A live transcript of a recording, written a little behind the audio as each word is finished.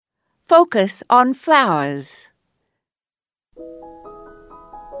focus on flowers.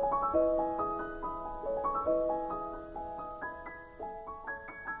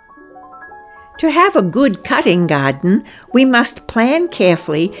 To have a good cutting garden, we must plan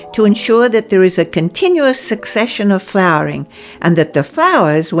carefully to ensure that there is a continuous succession of flowering and that the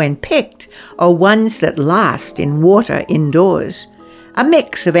flowers, when picked, are ones that last in water indoors. A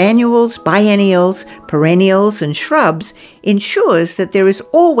mix of annuals, biennials, perennials, and shrubs ensures that there is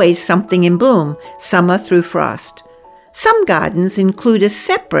always something in bloom, summer through frost. Some gardens include a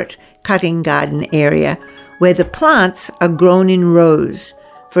separate cutting garden area where the plants are grown in rows.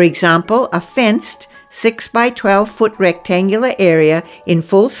 For example, a fenced 6 by 12 foot rectangular area in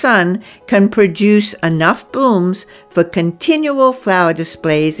full sun can produce enough blooms for continual flower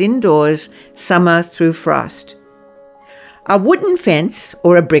displays indoors, summer through frost. A wooden fence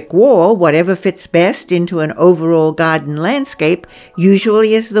or a brick wall, whatever fits best into an overall garden landscape,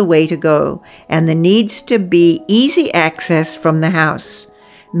 usually is the way to go, and there needs to be easy access from the house.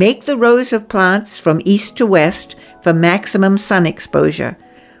 Make the rows of plants from east to west for maximum sun exposure.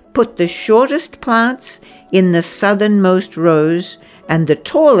 Put the shortest plants in the southernmost rows and the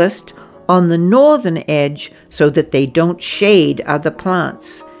tallest on the northern edge so that they don't shade other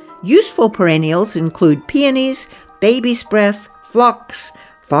plants. Useful perennials include peonies, baby's breath, phlox,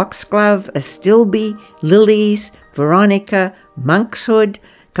 foxglove, astilbe, lilies, veronica, monkshood,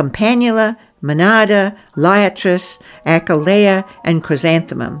 campanula, monarda, liatris, achillea, and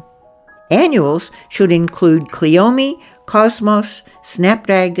chrysanthemum. Annuals should include cleome, cosmos,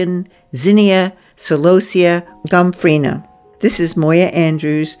 snapdragon, zinnia, celosia, gomphrena. This is Moya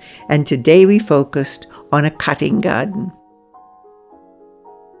Andrews, and today we focused on a cutting garden.